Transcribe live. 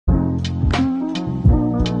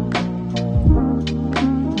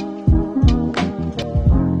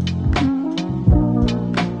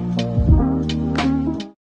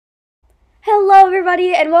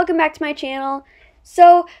everybody, and welcome back to my channel.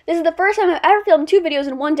 So, this is the first time I've ever filmed 2 videos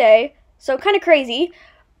in one day, so kind of crazy.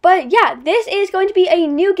 But yeah, this is going to be a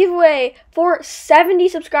new giveaway for 70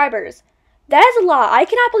 subscribers. That is a lot. I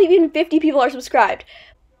cannot believe even 50 people are subscribed.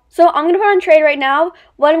 So, I'm going to put on trade right now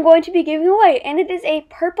what I'm going to be giving away, and it is a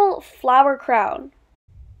purple flower crown.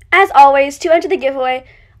 As always, to enter the giveaway,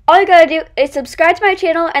 all you gotta do is subscribe to my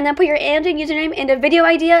channel and then put your Amazon username and a video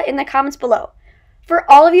idea in the comments below. For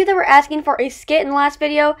all of you that were asking for a skit in the last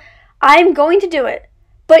video, I'm going to do it.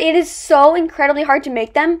 But it is so incredibly hard to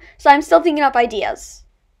make them, so I'm still thinking up ideas.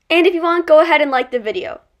 And if you want, go ahead and like the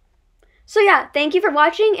video. So yeah, thank you for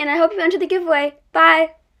watching, and I hope you enter the giveaway.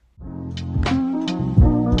 Bye!